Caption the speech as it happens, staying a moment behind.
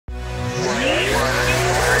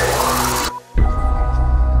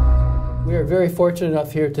are very fortunate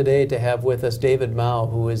enough here today to have with us David Mao,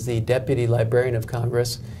 who is the Deputy Librarian of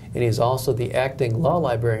Congress, and he's also the Acting Law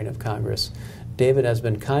Librarian of Congress. David has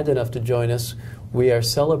been kind enough to join us. We are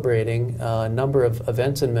celebrating a number of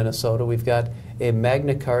events in Minnesota. We've got a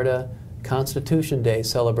Magna Carta Constitution Day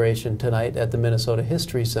celebration tonight at the Minnesota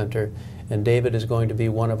History Center, and David is going to be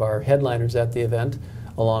one of our headliners at the event,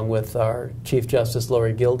 along with our Chief Justice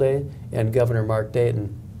Lori Gilday and Governor Mark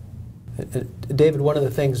Dayton. David, one of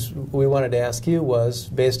the things we wanted to ask you was,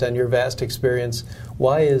 based on your vast experience,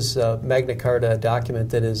 why is Magna Carta a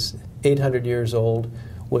document that is 800 years old,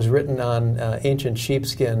 was written on ancient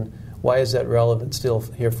sheepskin? Why is that relevant still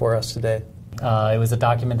here for us today? It was a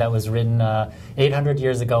document that was written 800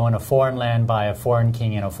 years ago in a foreign land by a foreign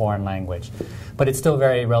king in a foreign language. But it's still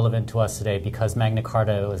very relevant to us today because Magna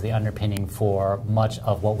Carta was the underpinning for much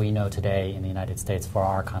of what we know today in the United States for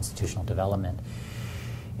our constitutional development.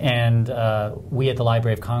 And we at the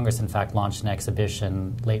Library of Congress, in fact, launched an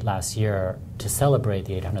exhibition late last year to celebrate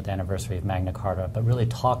the 800th anniversary of Magna Carta, but really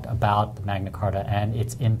talked about the Magna Carta and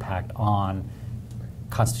its impact on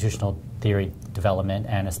constitutional theory development,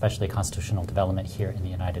 and especially constitutional development here in the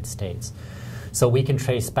United States. So we can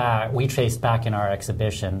trace back in our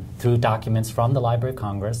exhibition through documents from the Library of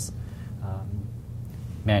Congress,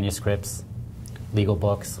 manuscripts, legal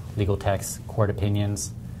books, legal texts, court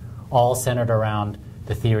opinions, all centered around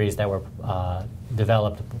the theories that were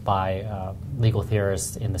developed by legal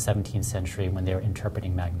theorists in the 17th century when they were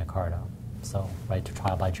interpreting Magna Carta. So right to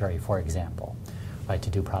trial by jury, for example, right to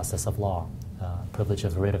due process of law, privilege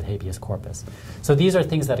of writ of habeas corpus. So these are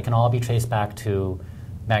things that can all be traced back to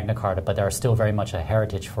Magna Carta, but they are still very much a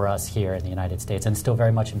heritage for us here in the United States and still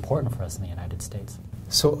very much important for us in the United States.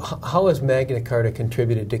 So how has Magna Carta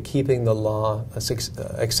contributed to keeping the law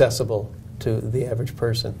accessible to the average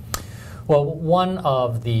person? Well, one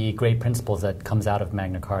of the great principles that comes out of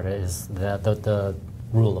Magna Carta is the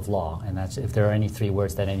rule of law, and that's, if there are any three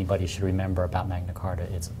words that anybody should remember about Magna Carta,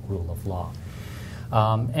 it's rule of law.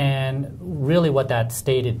 And really what that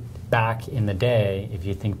stated back in the day, if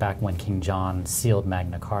you think back when King John sealed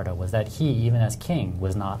Magna Carta, was that he, even as king,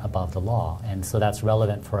 was not above the law. And so that's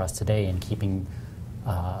relevant for us today in keeping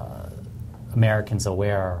Americans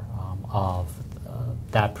aware of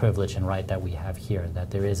that privilege and right that we have here,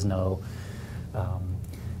 that there is no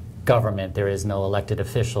government, there is no elected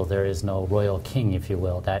official, there is no royal king, if you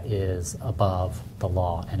will, that is above the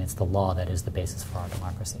law, and it's the law that is the basis for our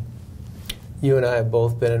democracy. You and I have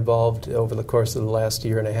both been involved over the course of the last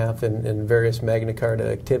year and a half in various Magna Carta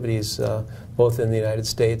activities, both in the United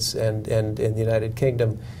States and in the United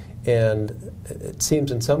Kingdom. And it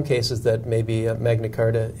seems in some cases that maybe Magna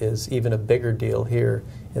Carta is even a bigger deal here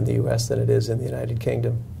in the U.S. than it is in the United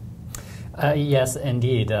Kingdom. Yes,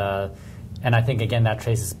 indeed. And I think, again, that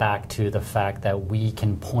traces back to the fact that we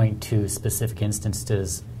can point to specific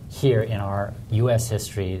instances here in our U.S.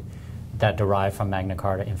 history that derive from Magna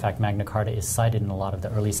Carta. In fact, Magna Carta is cited in a lot of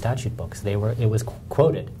the early statute books. It was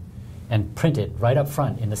quoted and printed right up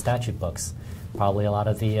front in the statute books. Probably a lot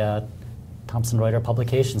of the Thomson Reuters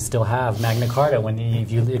publications still have Magna Carta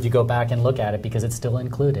if you go back and look at it, because it's still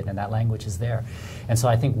included and that language is there. And so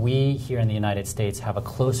I think we here in the United States have a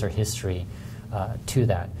closer history to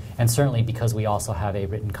that. And certainly because we also have a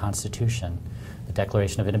written constitution. The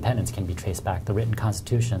Declaration of Independence can be traced back. The written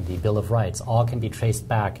constitution, the Bill of Rights, all can be traced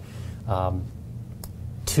back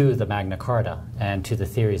to the Magna Carta and to the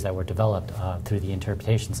theories that were developed through the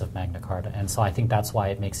interpretations of Magna Carta. And so I think that's why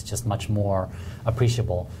it makes it just much more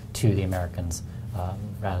appreciable to the Americans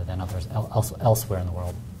rather than others elsewhere in the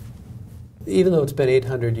world. Even though it's been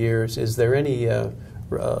 800 years, is there any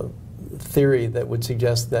theory that would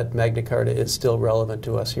suggest that Magna Carta is still relevant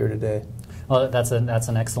to us here today? Well, that's an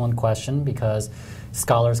excellent question, because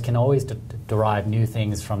scholars can always derive new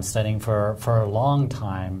things from studying. For a long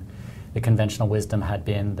time, the conventional wisdom had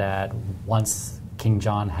been that once King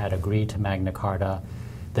John had agreed to Magna Carta,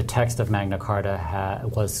 the text of Magna Carta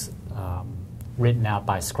was written out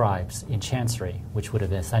by scribes in chancery, which would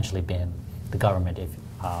have essentially been the government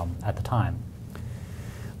at the time.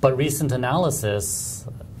 But recent analysis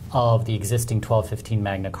of the existing 1215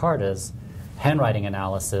 Magna Cartas, handwriting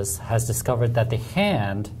analysis, has discovered that the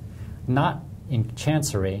hand, not in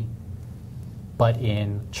chancery, but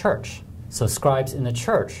in church. So scribes in the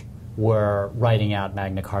church were writing out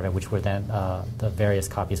Magna Carta, which were then, the various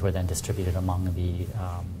copies were then distributed among the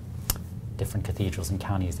different cathedrals and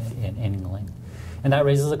counties in England. And that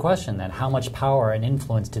raises a question then, how much power and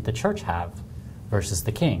influence did the church have versus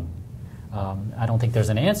the king? I don't think there's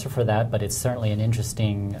an answer for that, but it's certainly an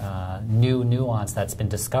interesting new nuance that's been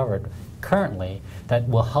discovered currently that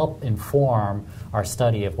will help inform our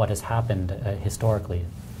study of what has happened historically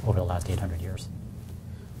over the last 800 years.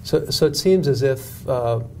 So it seems as if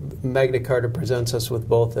Magna Carta presents us with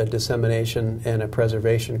both a dissemination and a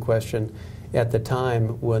preservation question. At the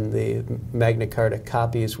time when the Magna Carta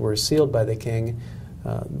copies were sealed by the king,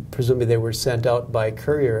 presumably they were sent out by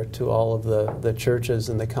courier to all of the churches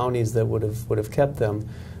and the counties that would have kept them.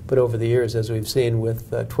 But over the years, as we've seen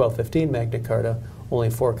with 1215 Magna Carta, only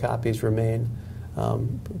 4 copies remain.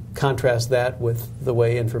 Contrast that with the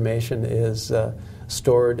way information is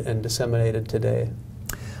stored and disseminated today.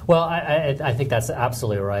 Well, I think that's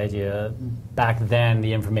absolutely right. Back then,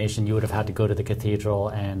 the information, you would have had to go to the cathedral,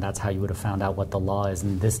 and that's how you would have found out what the law is.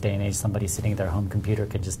 In this day and age, somebody sitting at their home computer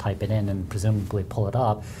could just type it in and presumably pull it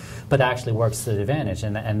up, but it actually works to the advantage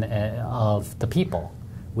of the people,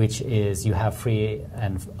 which is you have free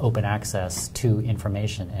and open access to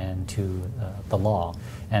information and to the law.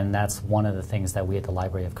 And that's one of the things that we at the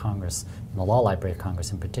Library of Congress, and the Law Library of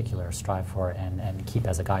Congress in particular, strive for and keep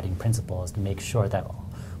as a guiding principle, is to make sure that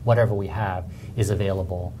whatever we have is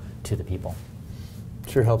available to the people.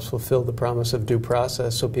 Sure helps fulfill the promise of due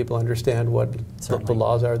process so people understand what the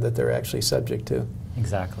laws are that they're actually subject to.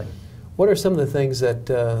 Exactly. What are some of the things that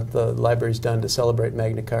the library's done to celebrate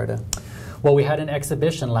Magna Carta? Well, we had an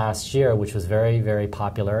exhibition last year which was very, very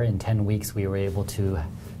popular. In 10 weeks we were able to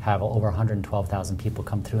have over 112,000 people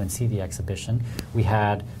come through and see the exhibition. We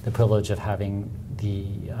had the privilege of having the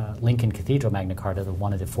Lincoln Cathedral Magna Carta,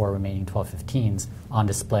 one of the 4 remaining 1215s, on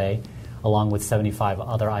display, along with 75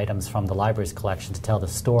 other items from the library's collection to tell the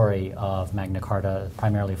story of Magna Carta,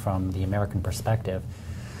 primarily from the American perspective.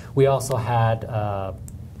 We also had a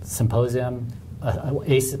symposium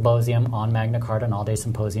on Magna Carta, an all-day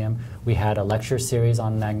symposium. We had a lecture series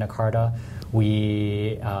on Magna Carta.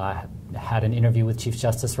 We had an interview with Chief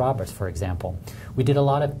Justice Roberts, for example. We did a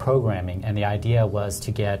lot of programming, and the idea was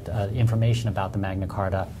to get information about the Magna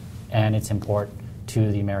Carta and its import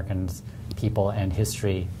to the American people and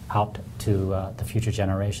history out to the future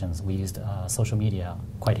generations. We used social media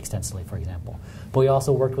quite extensively, for example. But we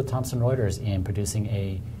also worked with Thomson Reuters in producing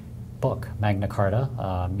a book, Magna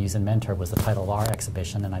Carta. Muse and Mentor was the title of our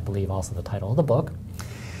exhibition, and I believe also the title of the book.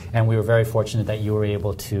 And we were very fortunate that you were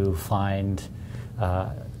able to find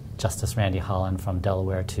Justice Randy Holland from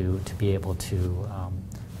Delaware to be able to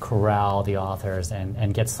corral the authors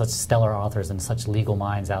and get such stellar authors and such legal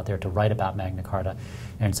minds out there to write about Magna Carta.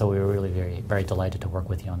 And so we were really very, very delighted to work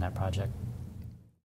with you on that project.